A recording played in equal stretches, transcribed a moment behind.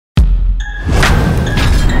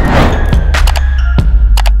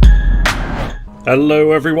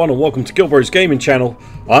Hello everyone and welcome to GilBroz gaming channel.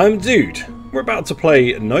 I'm Dude. We're about to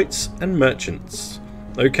play Knights and Merchants.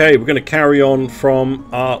 Okay, we're going to carry on from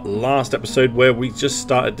our last episode where we just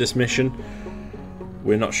started this mission.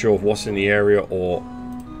 We're not sure of what's in the area or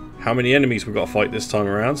how many enemies we've got to fight this time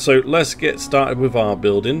around. So let's get started with our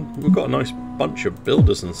building. We've got a nice bunch of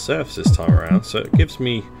builders and serfs this time around, so it gives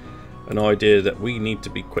me an idea that we need to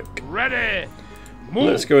be quick. Ready. Move.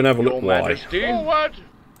 Let's go and have a look why. Forward.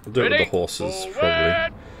 We'll do it with the horses,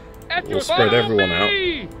 Forward. probably. We'll spread everyone out.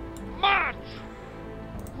 March.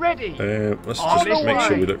 Ready. Let's just make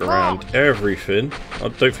sure we look around everything. I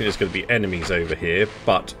don't think there's going to be enemies over here,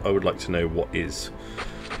 but I would like to know what is.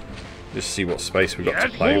 Just see what space we've got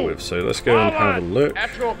to play with. So let's go and have a look.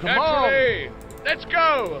 At your command. Let's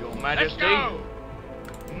go. Your Majesty. Let's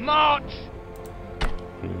go. March.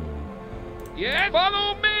 Yeah.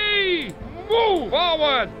 Follow me. Move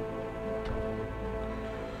forward.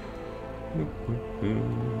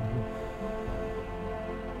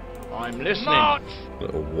 I'm listening. March.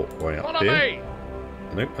 Little walkway up here.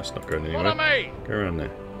 Nope, that's not going anywhere. Go around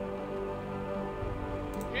there.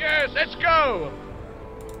 Yes, let's go.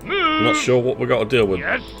 Move. I'm not sure what we've got to deal with.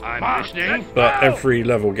 Yes, I'm listening. But every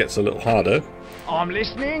level gets a little harder. I'm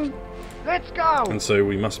listening. Let's go. And so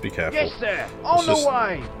we must be careful. Yes, sir. On the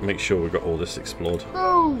way. Make sure we've got all this explored.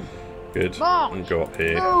 Move. Good. March. And go up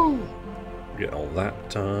here. Move. Get all that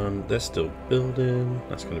done. They're still building.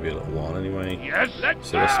 That's going to be a little while anyway. Yes,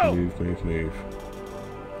 let's go. Let's move.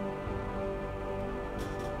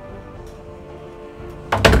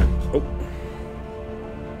 Oh.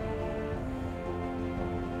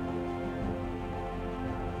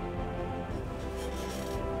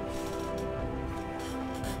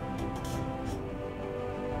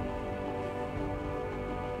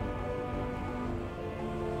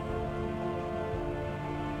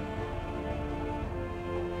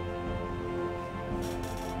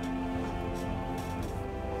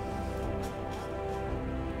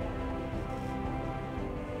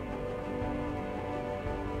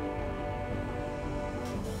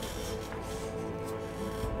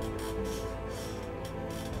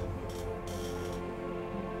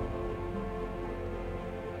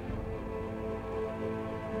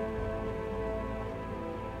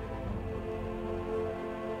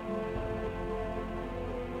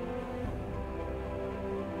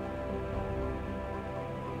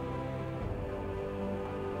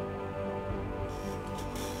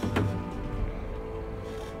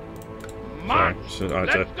 So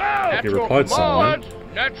he replied something.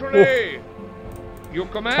 Naturally. Your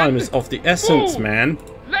command. Time is of the essence, man.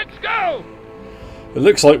 Let's go. It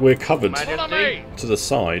looks like we're covered Majesty. to the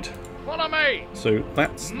side. Follow me. So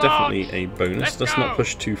that's definitely a bonus. Let's not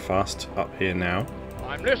push too fast up here now.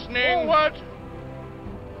 I'm listening. Forward.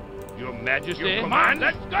 Your Majesty. Your command.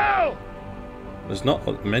 Let's go. There's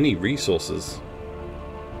not many resources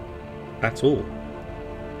at all.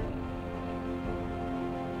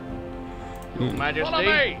 Your Majesty. Follow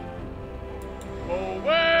me.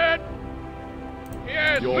 Forward.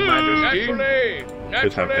 Yes, Your Majesty. Naturally.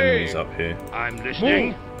 Could have enemies up here. I'm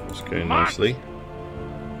listening. It's going nicely.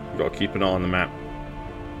 We've got to keep an eye on the map.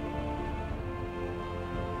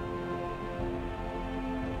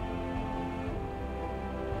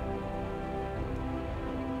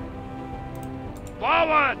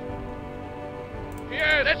 Forward.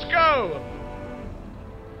 Yes, let's go.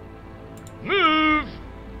 Move.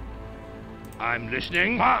 I'm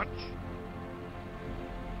listening. March.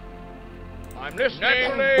 I'm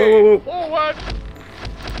listening. Whoa. Forward.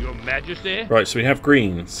 Your Majesty. Right, so we have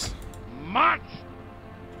greens. March.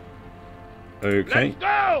 Okay. Let's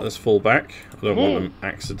go. Let's fall back. I don't want them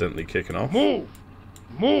accidentally kicking off.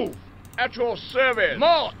 Move. At your service.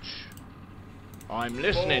 March. I'm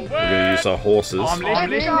listening. We're going to use our horses. I'm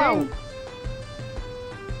listening.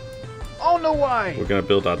 On the way. We're going to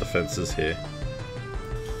build our defences here.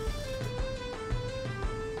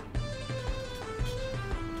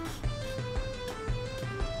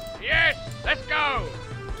 Yes, let's go.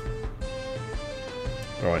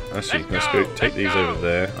 Alright, actually, let's go take these over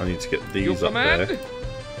there. I need to get these up there.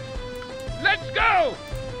 Let's go.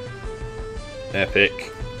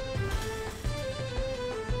 Epic.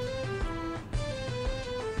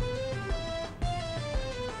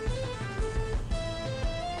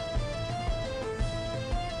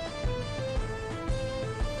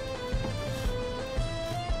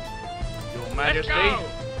 Your Majesty.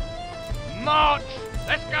 March.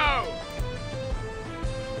 Let's go.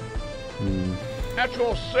 At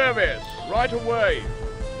your service. Right away.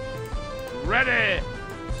 Ready.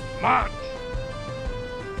 March.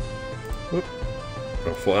 Whoop.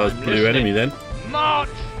 I thought that was blue enemy then. March!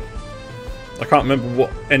 I can't remember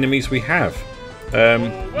what enemies we have.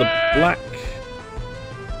 The Black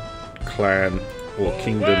Clan or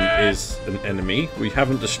Kingdom is an enemy. We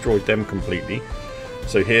haven't destroyed them completely.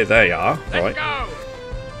 So here they are. Right.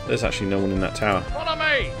 There's actually no one in that tower. Follow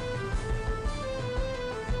me.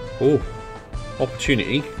 Oh,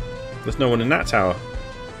 opportunity. There's no one in that tower.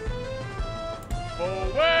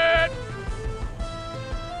 Forward.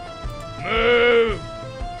 Move.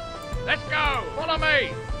 Let's go. Follow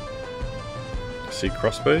me. See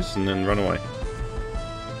crossbows and then run away.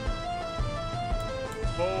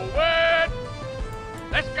 Forward.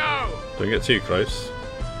 Let's go. Don't get too close.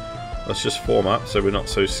 Let's just form up so we're not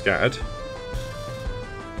so scattered.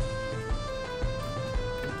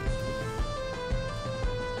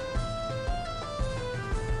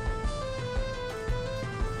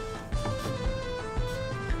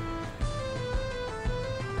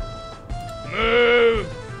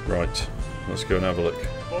 Right, let's go and have a look.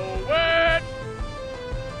 Forward. Right,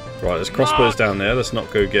 there's crossbows down there. Let's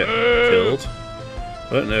not go get killed. I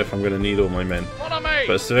don't know if I'm going to need all my men. Follow me.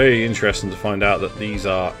 But it's very interesting to find out that these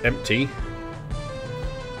are empty.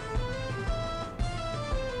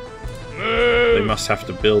 They must have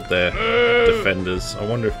to build their defenders. I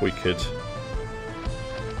wonder if we could...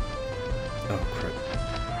 Oh, crap.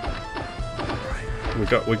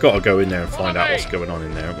 Right. We've got to go in there and find out what's going on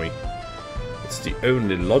in there, haven't we? It's the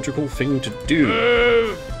only logical thing to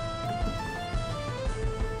do.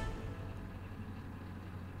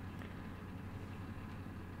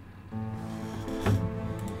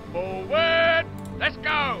 Forward. Let's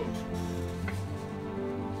go.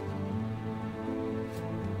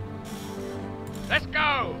 Let's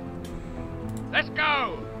go. Let's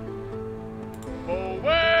go.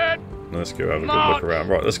 Forward. Let's go have a good look around.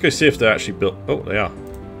 Right, let's go see if they're actually built. Oh, they are.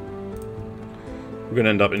 We're going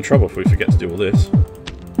to end up in trouble if we forget to do all this.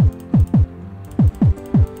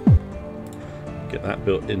 Get that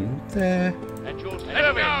built in there. Right.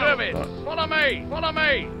 Follow me. Follow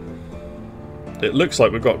me. It looks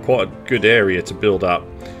like we've got quite a good area to build up,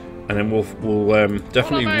 and then we'll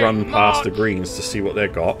definitely run past the greens to see what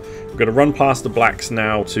they've got. We're going to run past the blacks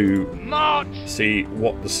now to see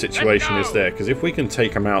what the situation is there, because if we can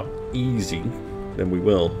take them out easy, then we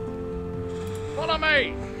will. Follow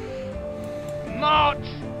me. March.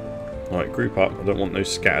 Right, group up. I don't want no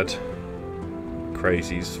scattered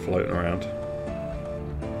crazies floating around.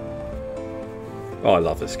 Oh, I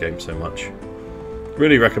love this game so much.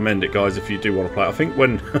 Really recommend it, guys, if you do want to play it. I think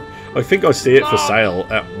when I see it for sale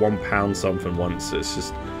at £1 something once.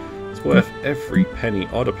 It's worth every penny.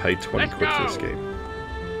 I'd have paid 20 quid for this game.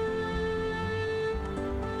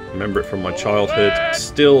 Remember it from my childhood.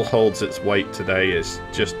 Still holds its weight today. It's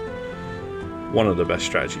just one of the best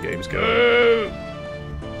strategy games going.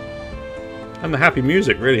 And the happy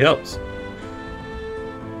music really helps.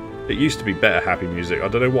 It used to be better happy music. I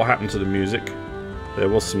don't know what happened to the music. There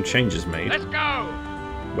was some changes made. Let's go.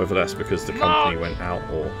 Whether that's because the company went out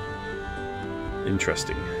or...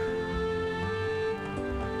 Interesting.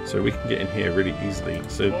 So we can get in here really easily.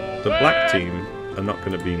 So the black team are not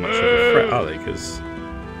going to be much of a threat, are they? Because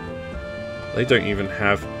they don't even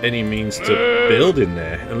have any means to build in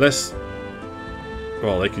there. Unless...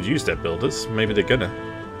 Well, they could use their builders. Maybe they're gonna.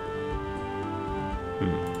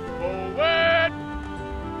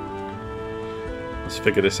 Let's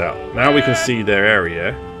figure this out. Now we can see their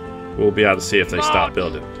area. We'll be able to see if they start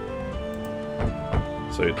building.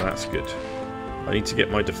 So that's good. I need to get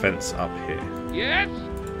my defense up here. Yes,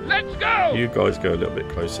 let's go. You guys go a little bit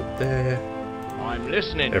closer there. I'm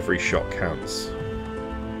listening. Every shot counts.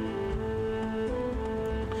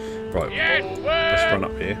 Right, Yes. let's run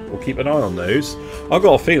up here. We'll keep an eye on those. I've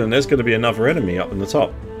got a feeling there's going to be another enemy up in the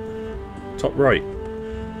top. Top right.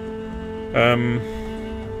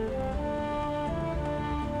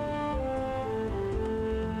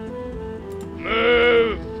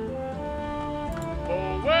 Move.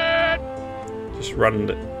 Forward. Just run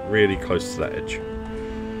really close to that edge.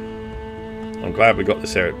 I'm glad we got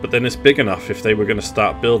this area. But then it's big enough if they were going to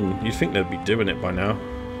start building. You'd think they'd be doing it by now.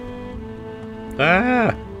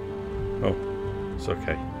 Ah! Oh, it's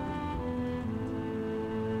okay.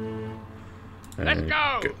 Let's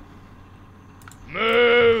go. Good.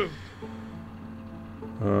 Move.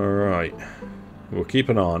 Alright. We'll keep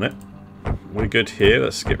an eye on it. We're good here.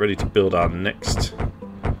 Let's get ready to build our next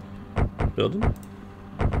building.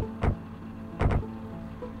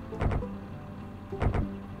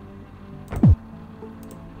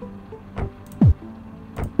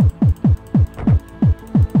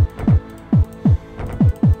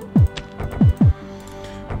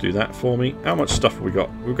 Do that for me. How much stuff have we got?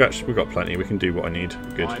 We've got plenty. We can do what I need.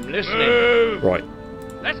 Good. I'm listening. Right.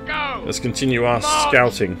 Let's go. Let's continue our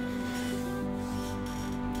scouting.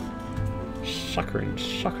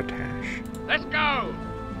 Succotash. Let's go.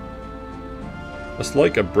 It's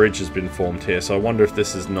like a bridge has been formed here, so I wonder if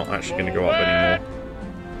this is not actually going to go up anymore.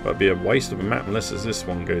 That'd be a waste of a map unless this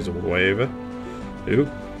one goes all the way over. Ooh,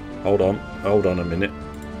 hold on a minute.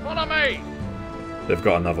 Follow me. They've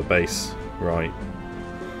got another base, right?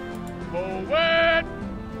 Forward.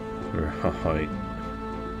 Right.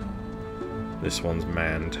 This one's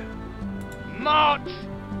manned. March.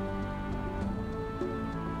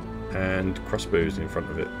 And crossbows in front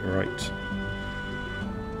of it, right?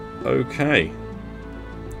 Okay.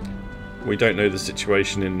 We don't know the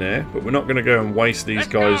situation in there, but we're not going to go and waste these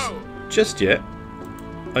guys just yet.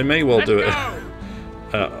 I may well do it.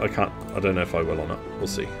 I can't. I don't know if I will or not. We'll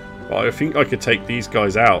see. But I think I could take these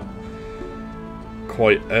guys out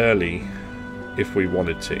quite early if we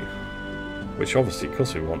wanted to. Which obviously, of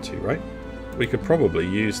course we want to, right? We could probably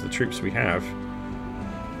use the troops we have.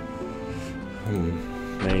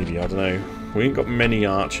 Maybe, I don't know. We ain't got many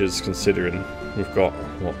archers considering we've got,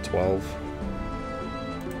 what, 12?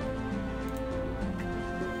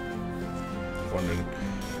 Wondering,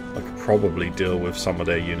 I could probably deal with some of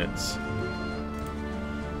their units.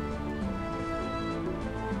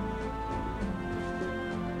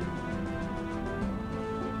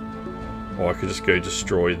 Or I could just go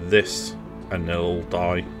destroy this and they'll all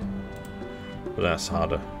die. But that's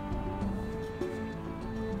harder.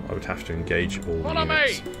 I would have to engage all the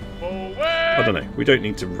units. I don't know. We don't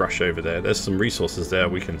need to rush over there. There's some resources there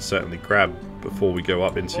we can certainly grab before we go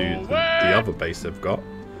up into the other base they've got.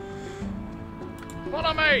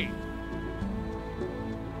 Follow me.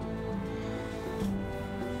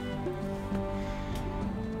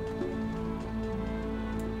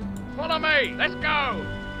 Follow me. Let's go.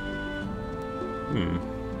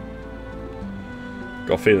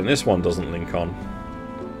 Got a feeling this one doesn't link on.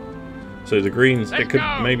 So the greens, it could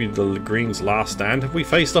maybe the greens last stand. Have we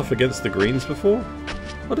faced off against the greens before?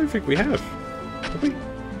 I don't think we have. Have we?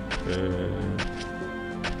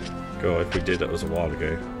 God, if we did, that was a while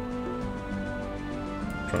ago.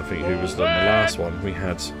 I'm trying to think who was the last one. We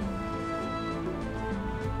had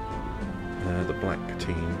the black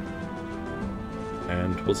team,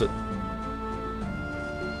 and was it?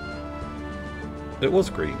 It was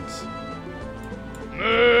greens.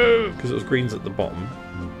 Move. Because it was greens at the bottom,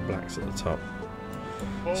 and blacks at the top.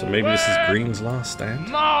 So maybe this is green's last stand.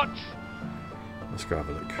 March. Let's go have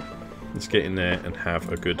a look. Let's get in there and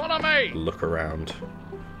have a good look around.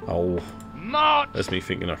 Oh, March. that's me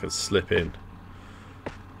thinking I could slip in.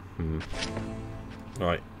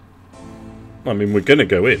 Right. I mean, we're gonna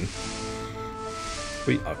go in.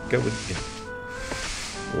 We are going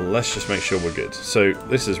in. Let's just make sure we're good. So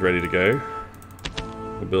this is ready to go.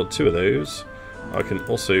 We'll build 2 of those. I can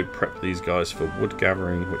also prep these guys for wood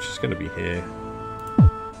gathering, which is going to be here.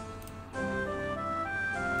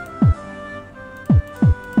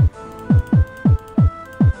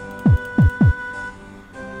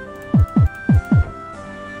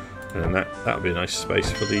 And that'll be a nice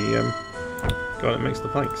space for the guy that makes the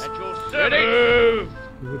planks. Ready?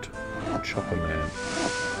 Wood chopper man.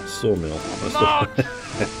 Sawmill. That's the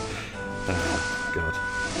oh, God.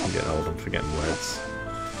 I'm getting old, I'm forgetting words.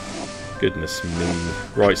 Goodness me.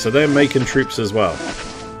 Right, so they're making troops as well.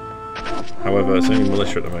 However, it's only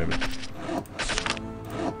militia at the moment.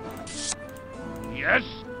 Yes.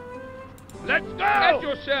 Let's go. At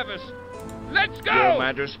your service. Let's go. Your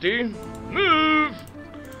Majesty. Move.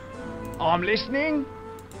 I'm listening.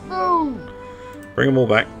 Move. Bring them all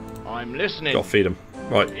back. I'm listening. Got to feed them.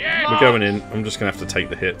 Right, yes. We're going in. I'm just going to have to take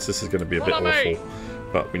the hits. This is going to be a bit awful,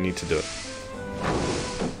 but we need to do it.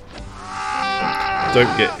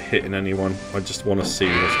 Don't get hit in anyone. I just want to see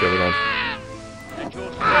what's going on. At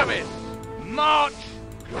your service. March.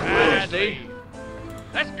 Majesty.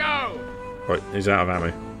 Let's go. Right, he's out of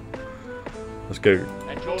ammo. Let's go.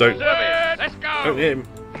 Don't. Let's go. Don't hit him.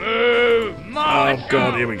 Move. March. Oh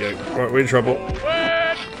God, here we go. Right, we're in trouble.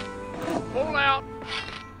 Forward. Fall out.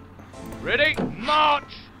 Ready?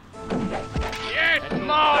 March. Yes.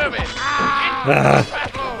 March.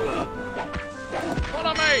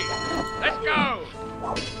 Follow me. Let's go.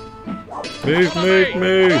 Move, move,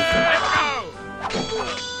 move. Let's go.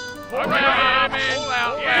 All right, all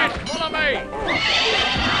out. Yes. Follow me.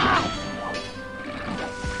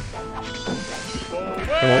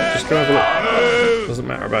 Come on, just go have a look. Doesn't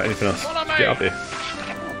matter about anything else. Just get up here.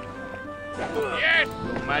 Yes,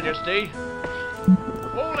 Your Majesty.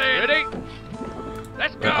 All in. Ready?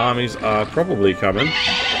 Let's go. The armies are probably coming.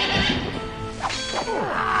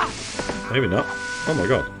 Maybe not. Oh my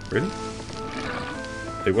God, really?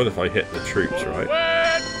 Hey, what if I hit the troops, right?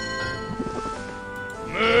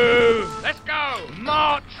 Move. Let's go.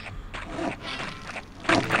 March.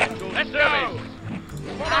 Let's go.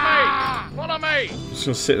 away! I'm just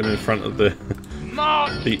going to sit them in front of the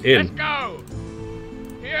March! the inn. Let's go!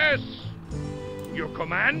 Yes! Your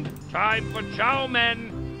command? Time for chow,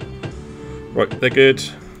 men! Right, they're good.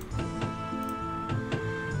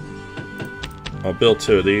 I'll build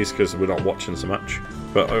 2 of these because we're not watching so much.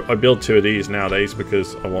 But I build 2 of these nowadays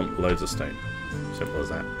because I want loads of stone. Simple as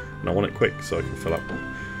that. And I want it quick so I can fill up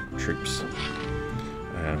troops.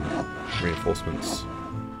 Reinforcements.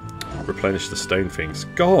 Replenish the stone things.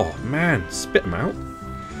 God, man, spit them out.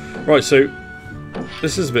 Right, so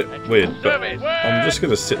this is a bit weird, but I'm just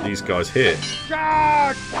going to sit these guys here.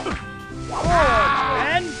 Charge!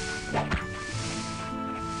 Men!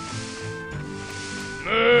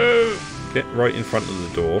 Move! Get right in front of the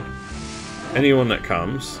door. Anyone that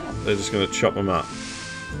comes, they're just going to chop them up.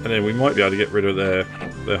 And then we might be able to get rid of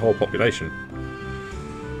their whole population.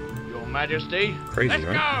 Your Majesty. Crazy, Let's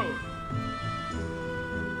right? Go.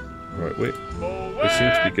 Right, we seem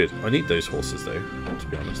to be good. I need those horses though, to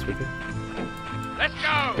be honest with you. Let's go.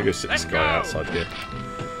 I'll go sit this guy outside here.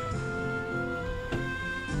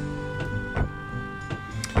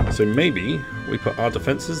 So maybe we put our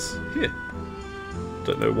defences here.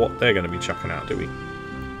 Don't know what they're going to be chucking out, do we?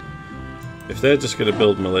 If they're just going to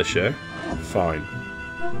build militia, fine.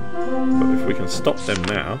 But if we can stop them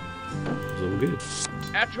now, it's all good.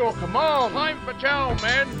 At your command. Time for chow,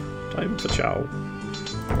 men. Time for chow.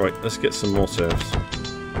 Right, let's get some more serfs.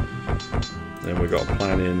 Then we've got a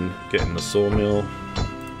plan in getting the sawmill.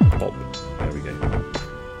 Pop. There we go.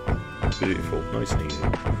 Beautiful. Nice and easy.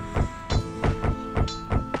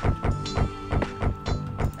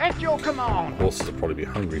 At your command. Horses will probably be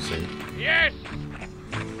hungry soon. Yes.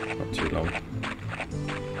 Not too long.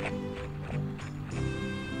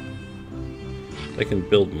 They can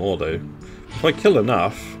build more though. If I kill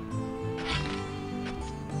enough...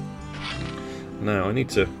 No, I need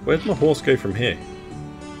to... Where'd my horse go from here?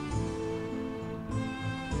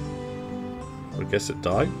 I guess it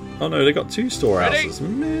died? Oh no, they got 2 storehouses.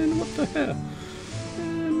 Man, what the hell?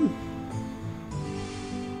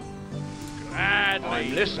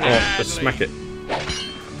 I'm listening. Oh, just smack it.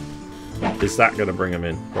 Is that going to bring them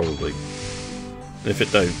in? Probably. If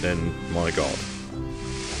it don't, then my god.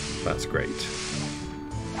 That's great.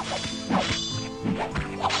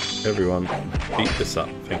 Everyone, beat this up.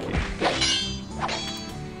 Thank you.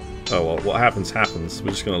 Oh well, what happens happens.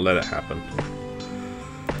 We're just going to let it happen.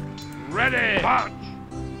 Ready. March.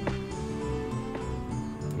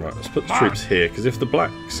 Right, let's put the troops here, because if the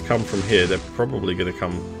blacks come from here, they're probably going to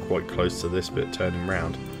come quite close to this bit, turning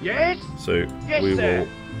round. Yes. So yes, we sir. will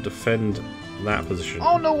defend that position.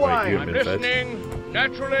 On the way. Wait, you haven't I'm been listening. fed.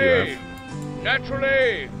 Naturally. You have.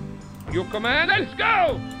 Naturally. Your command. Let's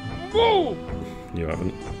go. Move. You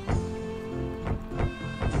haven't.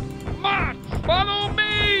 March. Follow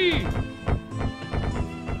me.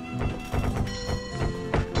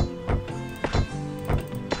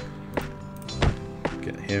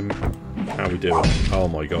 Get him. How we doing? Oh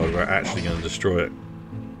my god, we're actually going to destroy it.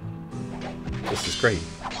 This is great.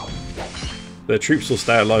 Their troops will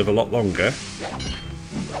stay alive a lot longer.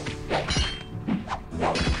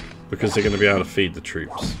 Because they're going to be able to feed the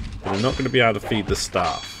troops. But they're not going to be able to feed the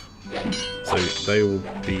staff. So they will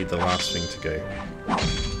be the last thing to go.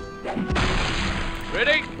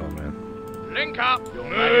 Ready? Oh man. Link up. Your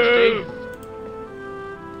Majesty.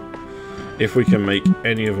 If we can make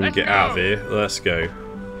any of them Let's get go. out of here, let's go.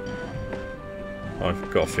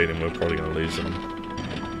 I've got a feeling we're probably going to lose them.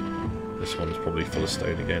 This one's probably full of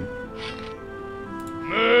stone again.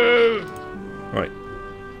 Move. Right.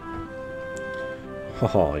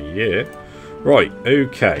 Haha, yeah. Right,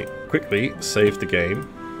 okay. Quickly save the game.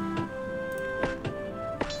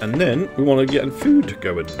 And then we want to get food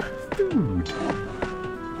going. Food.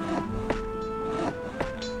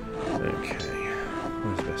 Okay.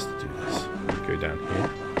 Where's best to do this? Go down here.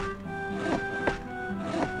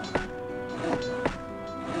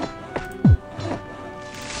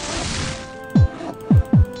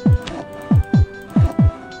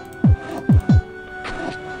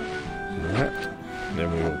 Then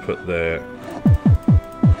we will put there.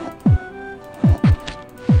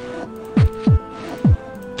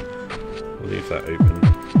 We'll leave that open.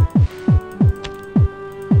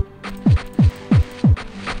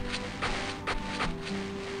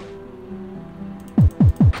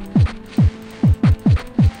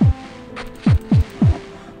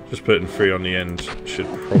 Just putting 3 on the end should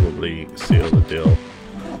probably seal the deal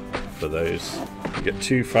for those. We get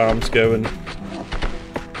 2 farms going.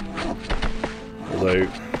 Although,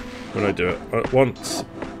 when I do it, once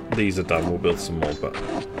these are done, we'll build some more, but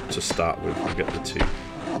to start with, we'll get the 2.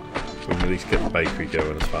 We can at least get the bakery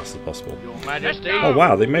going as fast as possible. Your Majesty. Oh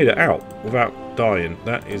wow, they made it out without dying.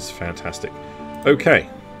 That is fantastic. Okay,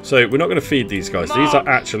 so we're not going to feed these guys. These are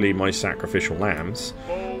actually my sacrificial lambs.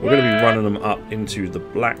 We're going to be running them up into the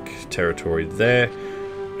black territory there,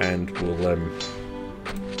 and we'll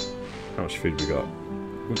how much food we got?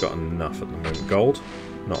 We've got enough at the moment. Gold?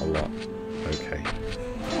 Not a lot. Okay.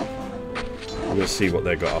 We're going to see what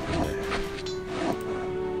they got up in there.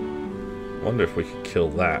 I wonder if we could kill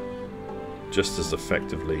that just as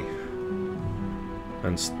effectively,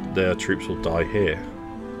 and their troops will die here.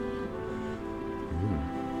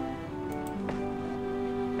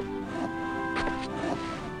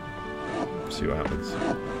 See what happens.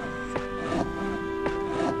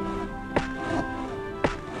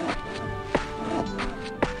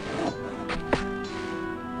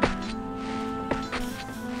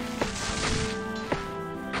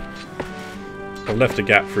 I've left a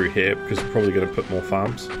gap through here because we're probably going to put more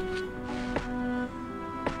farms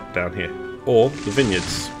down here. Or the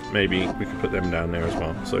vineyards, maybe we could put them down there as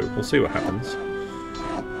well. So we'll see what happens.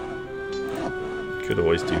 Could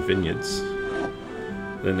always do vineyards.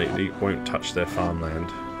 Then they won't touch their farmland.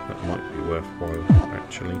 That might be worthwhile,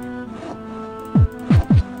 actually.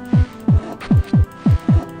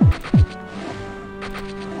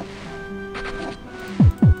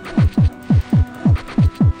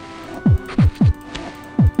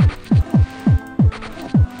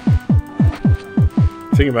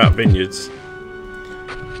 The thing about vineyards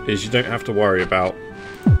is you don't have to worry about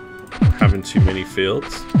having too many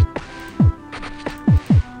fields,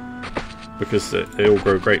 because they all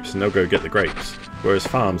grow grapes and they'll go get the grapes. Whereas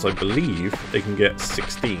farms, I believe, they can get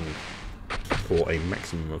 16, or a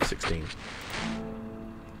maximum of 16.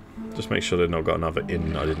 Just make sure they've not got another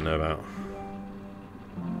inn I didn't know about.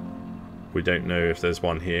 We don't know if there's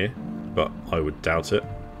one here, but I would doubt it.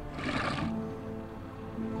 I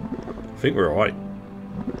think we're alright.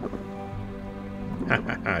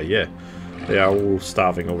 Yeah, they are all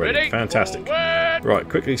starving already. Ready? Fantastic. Forward. Right,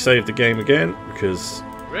 quickly save the game again, because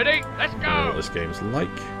Ready? Let's I don't know what go. this game's like.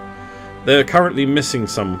 They're currently missing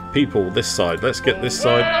some people this side. Let's get this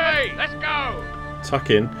side. Follow me. Let's go. Tuck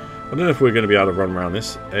in. I don't know if we're going to be able to run around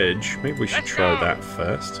this edge. Maybe we should Let's try go. that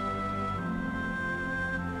first.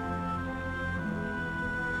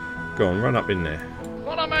 Go on, run up in there.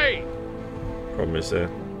 Follow me. Problem is,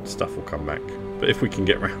 stuff will come back. But if we can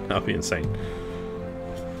get round, that'll be insane.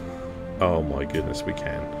 Oh my goodness, we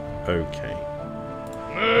can. Okay.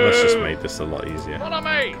 Move. Let's just make this a lot easier. Follow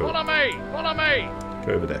me. Cool. Follow me. Follow me.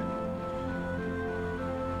 Go over there.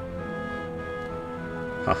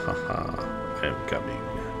 Ha ha ha. I am coming.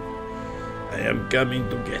 I am coming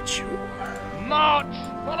to get you. March.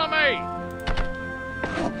 Follow me.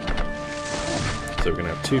 So we're going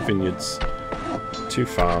to have 2 vineyards, 2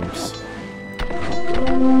 farms.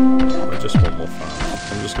 I just want more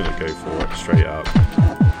farms. I'm just going to go for it straight up.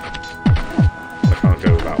 I can't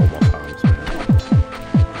go without all my farms, man.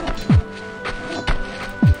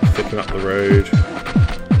 Thicken up the road.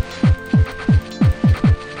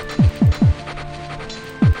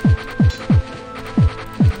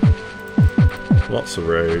 Lots of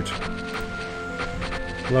road.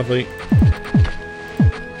 Lovely.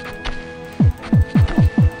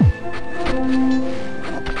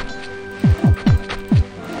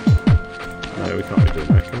 No, we can't be doing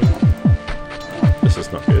that, can we? This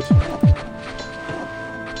is not good.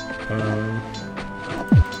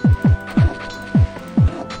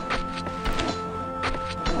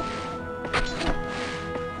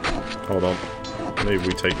 Hold on. Maybe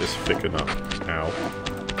we take this thicken up. Ow.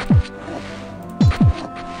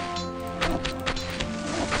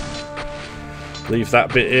 Leave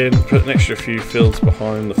that bit in, put an extra few fields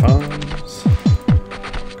behind the farms,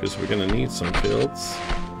 because we're going to need some fields.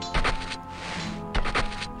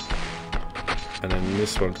 And then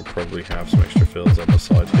this one could probably have some extra fields on the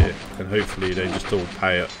side here, and hopefully they just all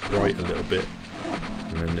pay it right a little bit,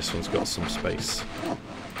 and then this one's got some space. Do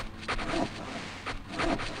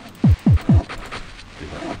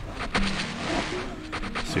that.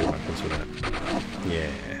 See what happens with that.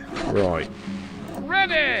 Yeah, right.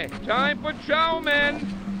 Ready. Time for chow, men.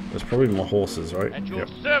 There's probably more horses, right? At your Yep.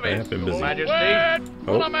 service, They have been busy. Your Majesty.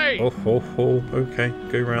 Follow me. Oh, okay.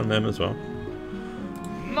 Go around them as well.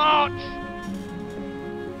 March.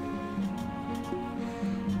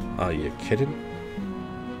 Are you kidding?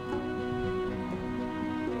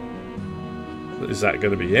 Is that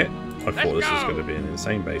going to be it? I thought this was going to be an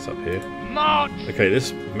insane base up here. March. Okay,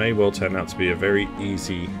 this may well turn out to be a very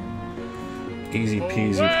easy peasy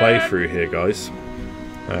playthrough here, guys.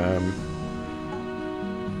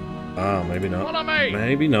 Maybe not. Follow me.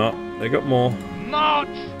 Maybe not. They got more. March.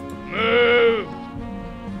 Move.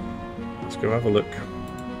 Let's go have a look.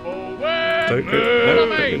 Forward. Don't go, Move. no, Follow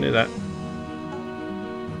don't go me. near that.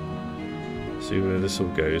 So See where this all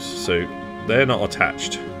goes. So they're not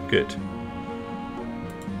attached. Good.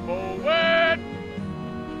 Forward!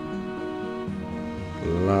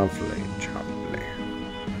 Lovely, jubbly.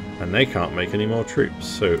 And they can't make any more troops,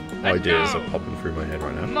 so ideas are popping through my head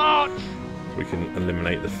right now. March! We can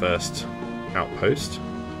eliminate the first outpost.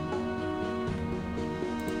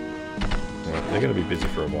 Right, they're going to be busy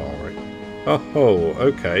for a while, right? Oh,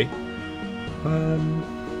 okay.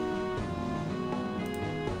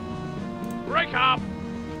 Break up!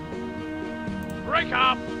 Break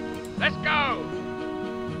up! Let's go!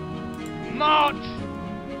 March!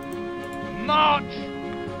 March!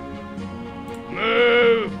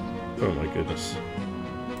 Move! Oh my goodness.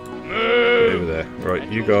 Move! Over there. Right,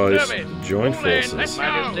 you guys join forces. Let's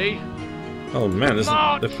go! Oh man,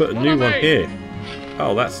 they put a new one here.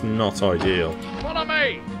 Oh, that's not ideal. Follow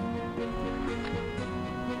me!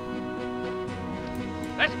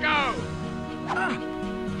 Let's go!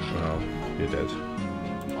 Oh, you're dead.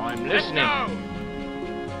 I'm listening.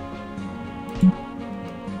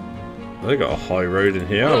 They got a high road in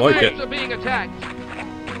here. I like it. Are being attacked.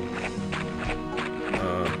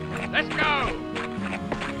 Let's go!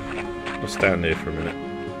 I'll stand here for a minute.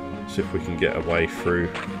 See if we can get away through.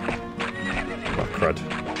 Oh, crud.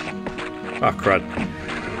 Ah, crud.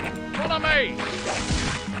 Follow me!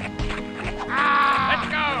 Let's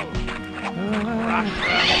go!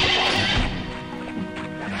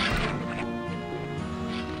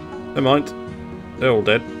 Never mind. They're all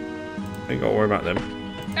dead. Ain't got to worry about them.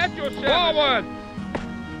 At your service! Forward!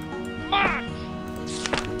 March!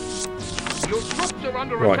 Your troops are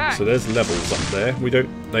under attack. Right, so there's levels up there.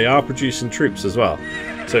 They are producing troops as well.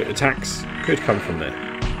 So attacks could come from there.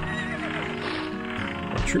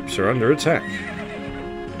 Our troops are under attack.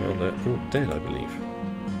 Well, they're all dead, I believe.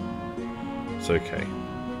 It's okay.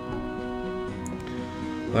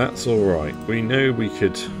 That's alright. We know we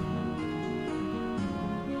could...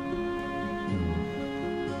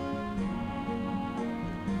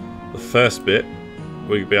 The first bit,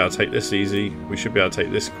 we'll be able to take this easy. We should be able to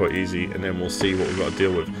take this quite easy, and then we'll see what we've got to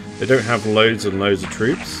deal with. They don't have loads and loads of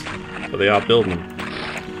troops, but they are building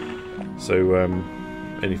them. So,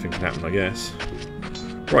 anything can happen, I guess.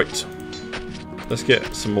 Right. Let's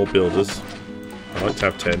get some more builders. I like to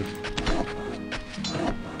have 10.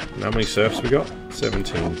 And how many serfs we got?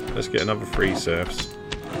 17. Let's get another 3 serfs.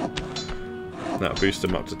 That'll boost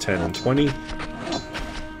them up to 10 and 20.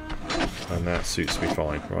 And that suits me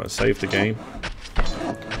fine. Right, save the game.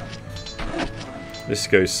 This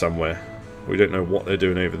goes somewhere. We don't know what they're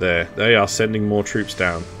doing over there. They are sending more troops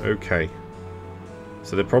down. Okay.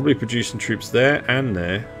 So they're probably producing troops there and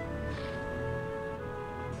there.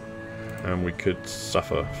 And we could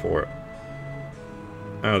suffer for it.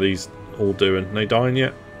 How are these all doing? Are they dying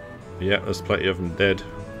yet? Yeah, there's plenty of them dead.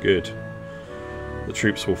 Good. The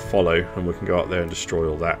troops will follow and we can go up there and destroy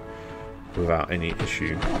all that without any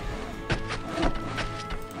issue.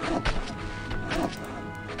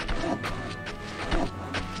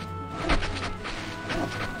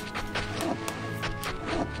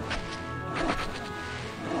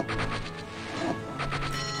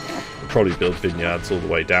 Probably build vineyards all the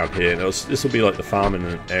way down here. This will be like the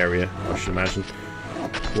farming area, I should imagine.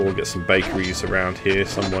 We'll get some bakeries around here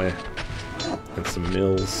somewhere, and some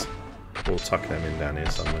mills. We'll tuck them in down here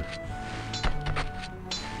somewhere.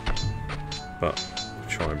 But we'll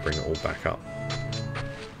try and bring it all back up.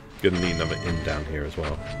 Gonna need another inn down here as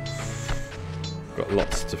well. Got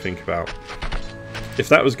lots to think about. If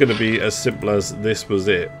that was going to be as simple as this was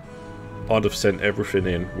it, I'd have sent everything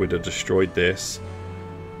in. We'd have destroyed this.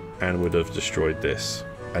 And would have destroyed this,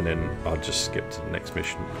 and then I'll just skip to the next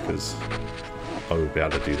mission because I will be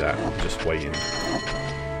able to do that. Just wait in.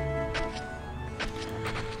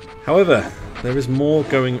 However, there is more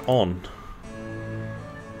going on.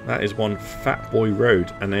 That is one fat boy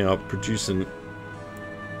road, and they are producing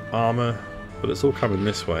armor, but it's all coming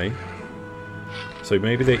this way. So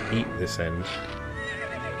maybe they eat this end.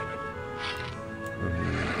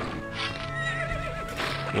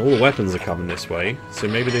 All the weapons are coming this way, so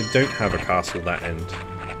maybe they don't have a castle that end.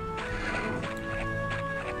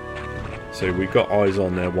 So we've got eyes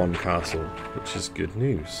on their one castle, which is good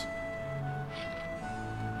news.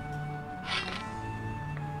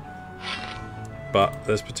 But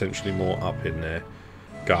there's potentially more up in there,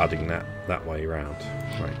 guarding that way around.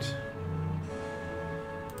 Right.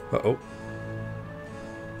 Uh-oh.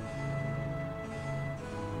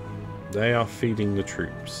 They are feeding the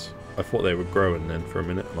troops. I thought they were growing then for a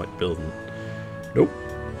minute, like building. Nope.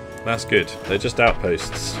 That's good. They're just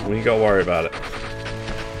outposts. We ain't got to worry about it.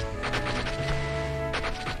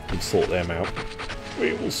 We'll sort them out.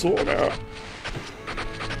 We will sort them out.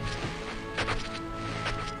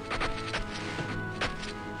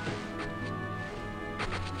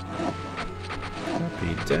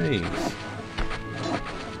 days.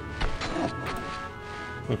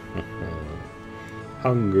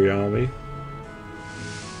 Hungry, are we?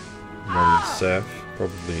 One Seth,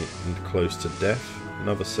 probably close to death.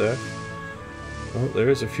 Another Seth. Oh, there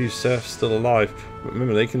is a few Seths still alive. But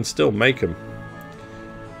remember, they can still make them.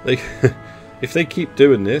 They, if they keep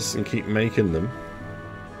doing this and keep making them,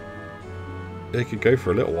 they could go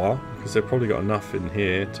for a little while, because they've probably got enough in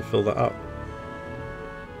here to fill that up.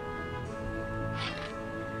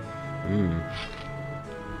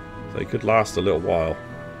 They could last a little while.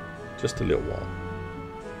 Just a little while.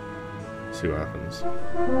 See what happens.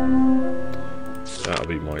 That'll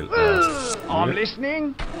be my last. I'm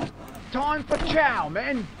listening. Time for chow,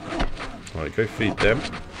 men. Right, go feed them.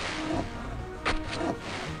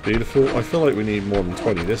 Beautiful. I feel like we need more than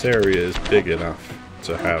 20. This area is big enough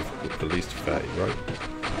to have at least 30, right?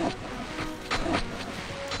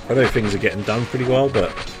 I know things are getting done pretty well,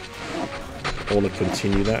 but I want to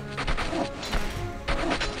continue that.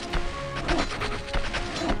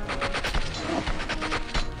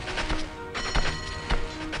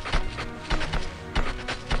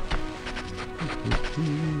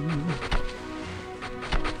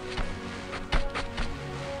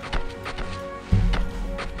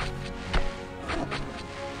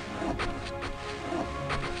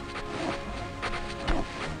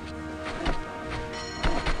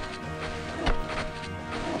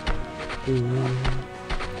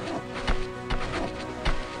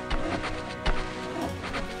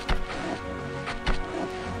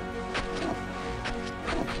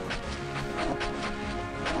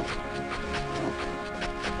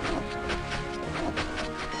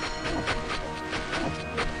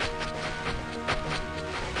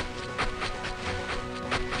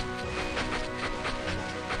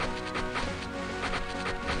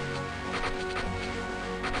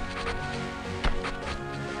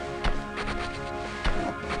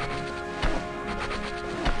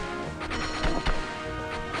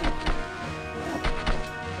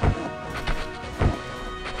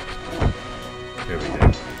 Here we go.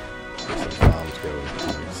 Get some farms going.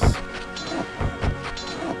 Nice.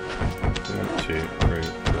 1, 2, 3,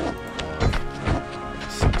 4,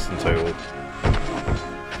 5, 6 in total.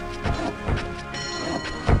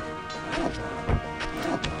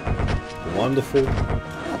 Wonderful.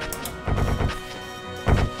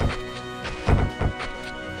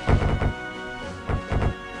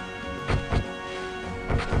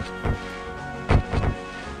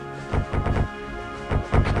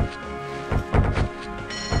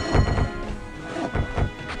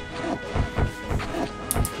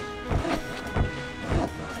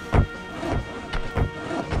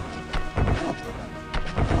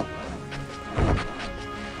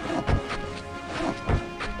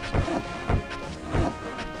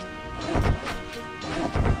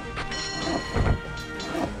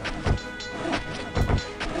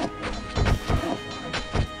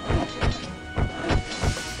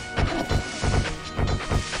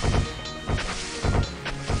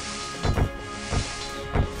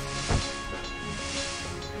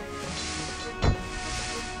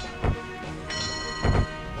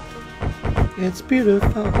 It's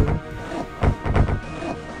beautiful. Right,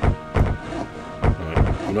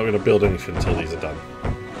 I'm not going to build anything until these are done.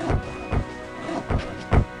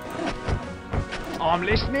 I'm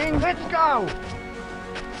listening. Let's go.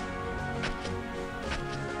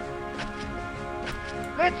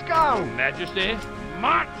 Let's go. Your Majesty,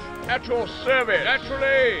 march at your service.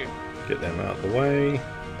 Naturally. Get them out of the way.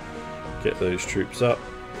 Get those troops up.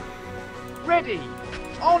 Ready.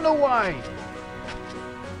 On the way.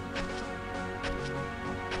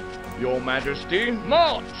 Your Majesty,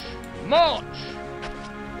 march! March!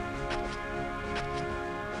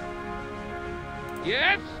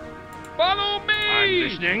 Yes? Follow me! I'm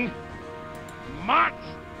listening. March!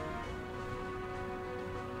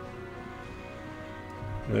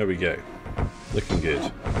 There we go. Looking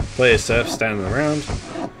good. Player surf standing around,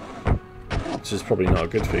 which is probably not a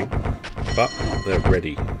good thing, but they're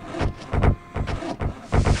ready.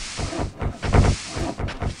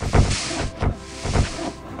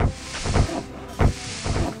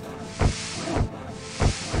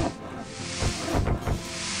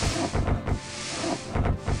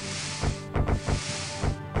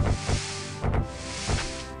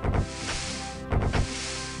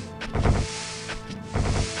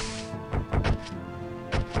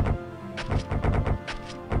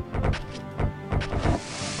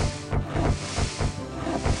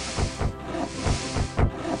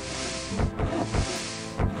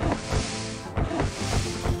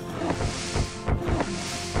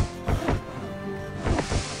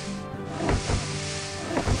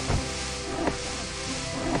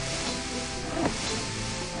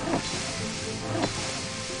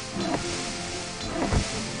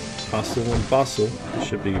 hustle and bustle.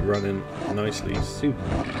 Should be running nicely soon.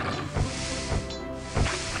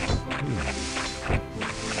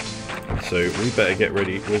 So we better get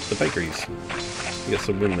ready with the bakeries. Get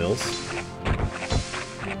some windmills.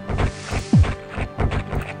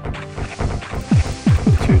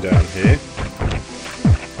 Put 2 down here.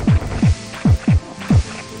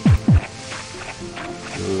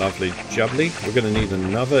 Lovely jubbly. We're going to need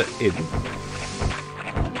another in.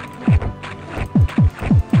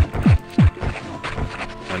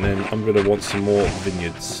 And then I'm going to want some more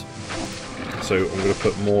vineyards. So I'm going to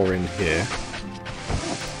put more in here.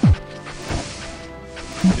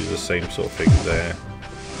 Do the same sort of thing there.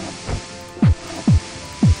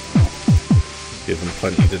 Give them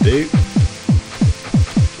plenty to do.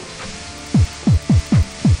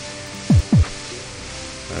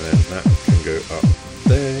 And then that can go up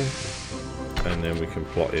there. And then we can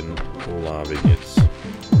plot in all our vineyards.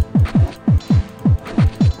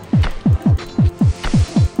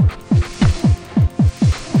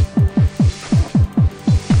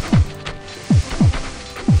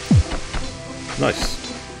 Nice.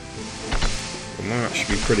 And that should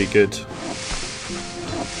be pretty good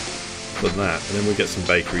for that. And then we get some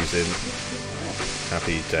bakeries in.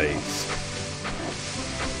 Happy days.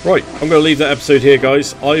 Right, I'm going to leave that episode here,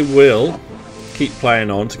 guys. I will keep playing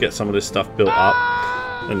on to get some of this stuff built up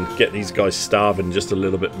and get these guys starving just a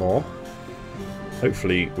little bit more.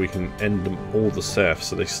 Hopefully we can end them all the surf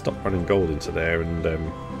so they stop running gold into there, and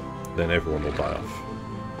then everyone will die off.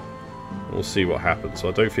 We'll see what happens.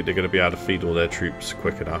 I don't think they're going to be able to feed all their troops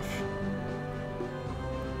quick enough.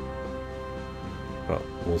 But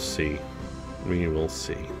we'll see. We will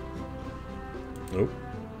see. Oh.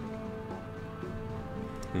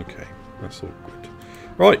 Okay, that's all good.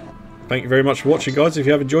 Right. Thank you very much for watching, guys. If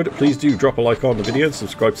you have enjoyed it, please do drop a like on the video and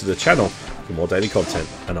subscribe to the channel for more daily content.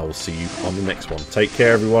 And I will see you on the next one. Take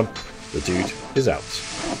care, everyone. The dude is out.